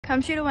Come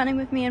shoot a wedding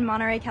with me in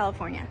Monterey,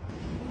 California.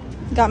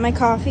 Got my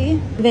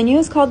coffee. The venue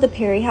is called the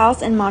Perry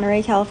House in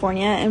Monterey,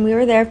 California, and we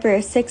were there for a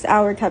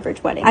 6-hour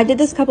coverage wedding. I did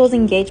this couple's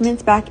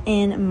engagements back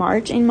in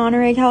March in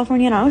Monterey,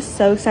 California, and I was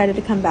so excited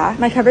to come back.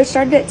 My coverage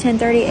started at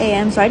 10:30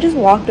 a.m., so I just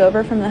walked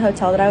over from the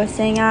hotel that I was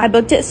staying at. I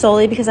booked it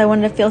solely because I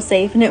wanted to feel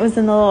safe, and it was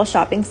in the little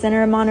shopping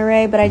center of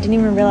Monterey, but I didn't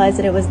even realize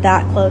that it was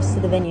that close to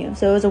the venue,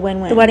 so it was a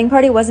win-win. The wedding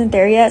party wasn't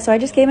there yet, so I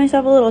just gave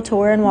myself a little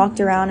tour and walked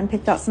around and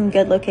picked out some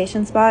good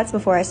location spots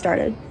before I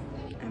started.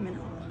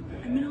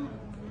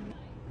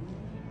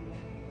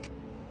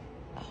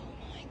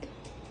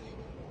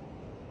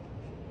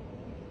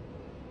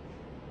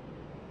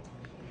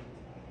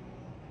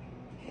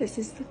 This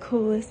is the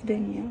coolest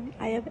venue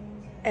I have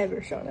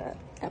ever shot at,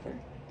 ever.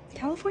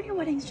 California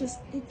weddings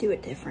they do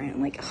it different.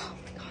 I'm like, oh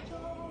my god.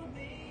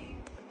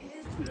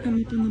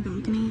 I'm up on the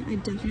balcony. I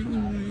definitely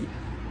want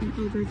an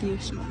overview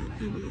shot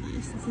of all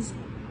this. This is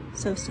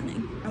so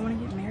stunning. I want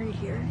to get married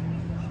here.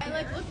 I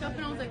looked up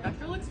and I was like, that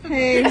girl looks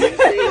familiar.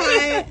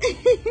 Hey,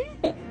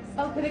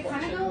 oh, but it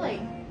kind of go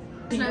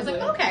and I was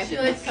like, okay. She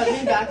sent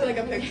me back to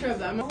a picture of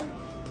them.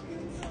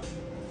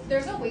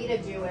 There's a way to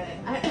do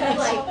it.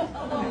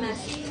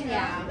 Messy.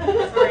 Yeah.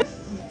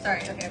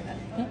 Sorry. Okay, I'm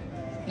done.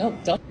 Nope,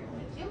 don't.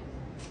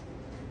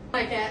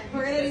 Like it.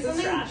 We're gonna do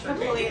something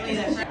completely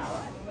different.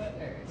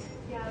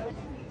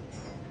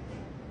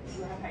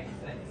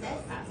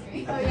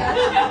 Oh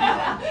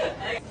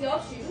yeah. Do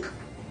y'all shoes?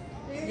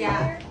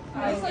 Yeah.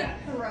 Just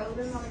throw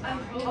them on the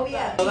ground. Oh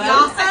yeah.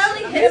 Y'all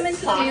hit them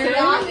into the air.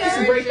 Just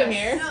break them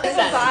here. No, it's a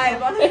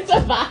vibe. It's a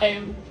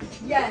vibe.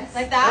 Yes.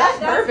 Like that?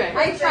 That's perfect.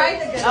 I tried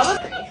to get it.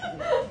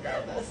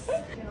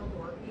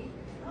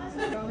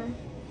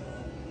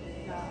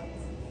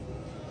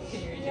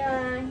 Yeah,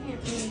 I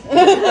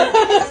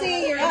can't see,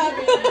 you're up.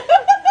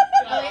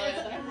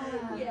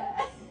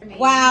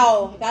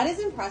 Wow, that is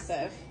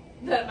impressive.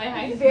 That my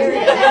height? Very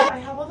good. I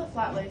have all the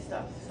flat lay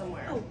stuff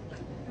somewhere. Oh.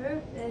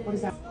 What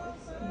is that?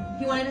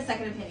 He wanted a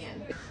second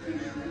opinion. Do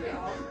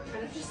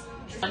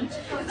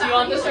you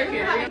want this right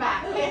here?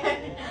 Back.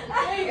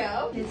 There you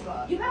go.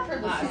 You have her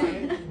last.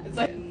 It's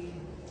like.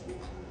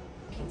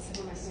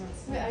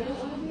 Wait, I don't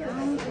want to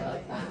be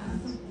like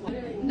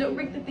that. Don't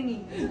break the thingy.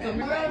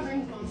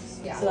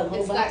 Yeah, so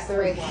it's that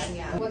gray one,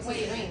 yeah. What's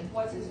his ring?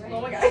 What's his ring?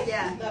 Oh my god.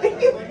 Yeah.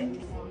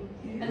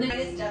 And then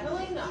it's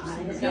definitely not.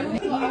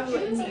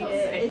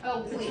 Oh,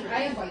 wait, I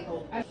have white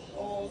gold. I'm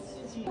old.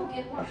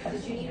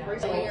 Did you need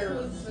bracelet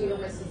or your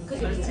wrist? Because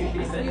you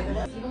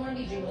don't want to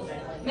be jingles or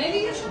anything. Maybe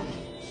you should.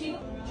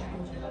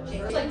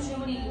 There's too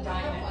many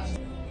diamonds.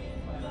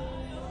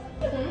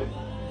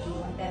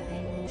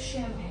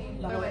 Champagne.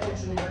 By the way, the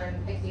jeweler and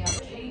pick me up.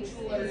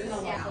 Jewelers and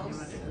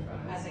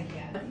as I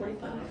can.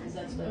 45 because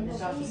that's what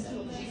Josh said.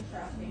 She's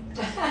crafty.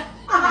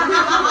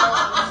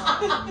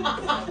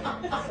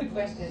 Good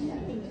question.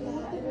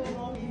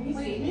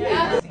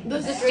 Yeah. The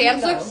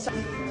stamps look so.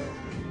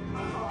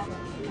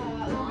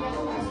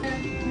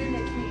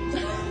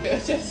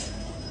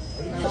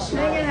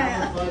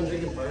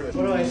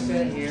 What do I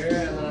sit here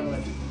and then I'm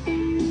like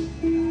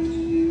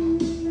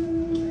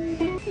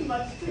too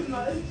much.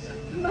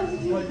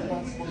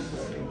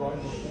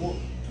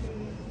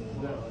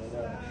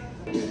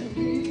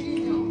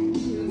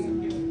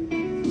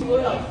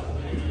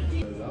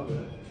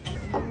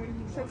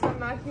 Since I'm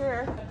not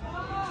here.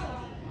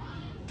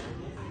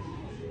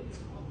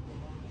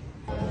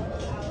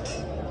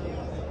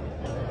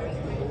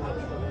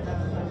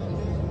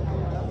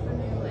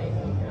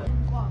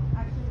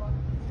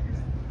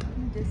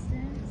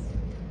 Distance.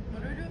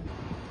 What are we doing?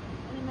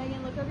 And then Megan,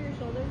 look over your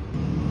shoulder.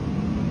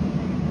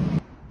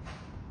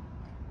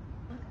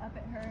 Look up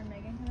at her and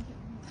Megan kind of put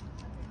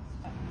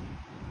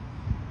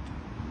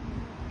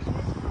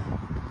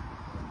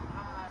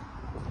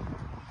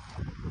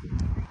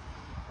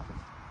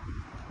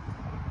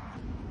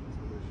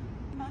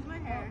how's my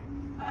hair?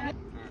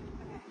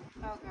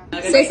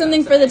 Say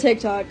something for the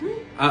TikTok.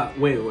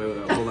 Wait,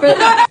 hold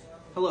on.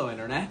 Hello,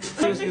 Internet.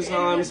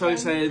 I'm so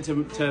excited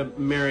to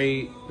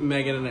marry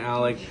Megan and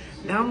Alec.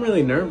 Now I'm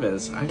really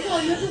nervous. Oh my god.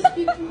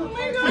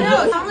 I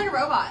know, it sounds like a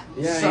robot.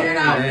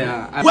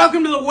 Yeah.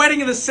 Welcome to the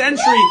wedding of the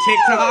century,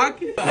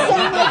 TikTok. That's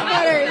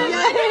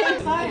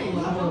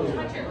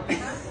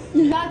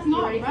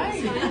not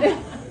right.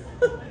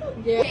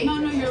 Yeah. No,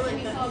 you're letting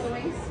me saw the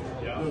rings.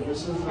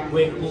 Yeah.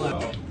 Wait, hold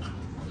on.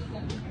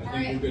 I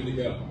think we're good to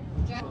go.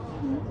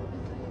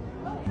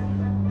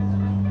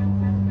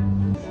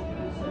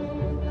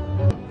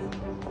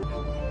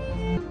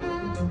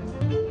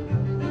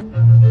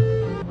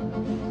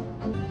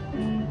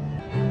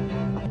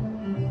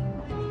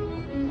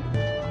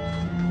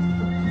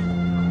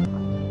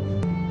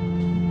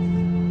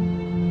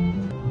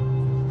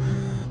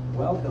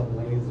 Welcome,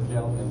 ladies and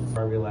gentlemen. I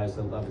realize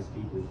that love is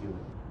deeply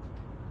human.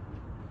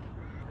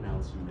 And now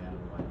it's you, man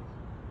and wife.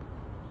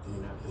 And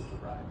you're not just a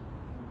bride.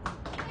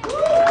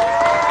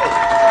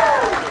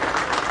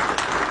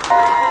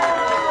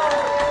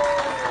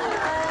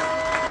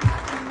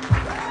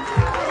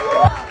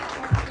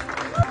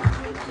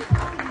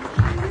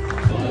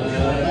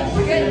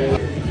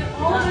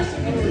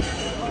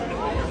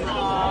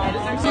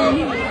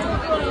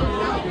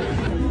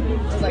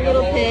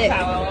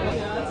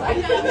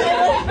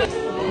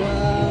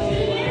 Whoa.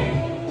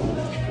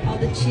 All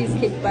the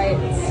cheesecake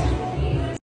bites.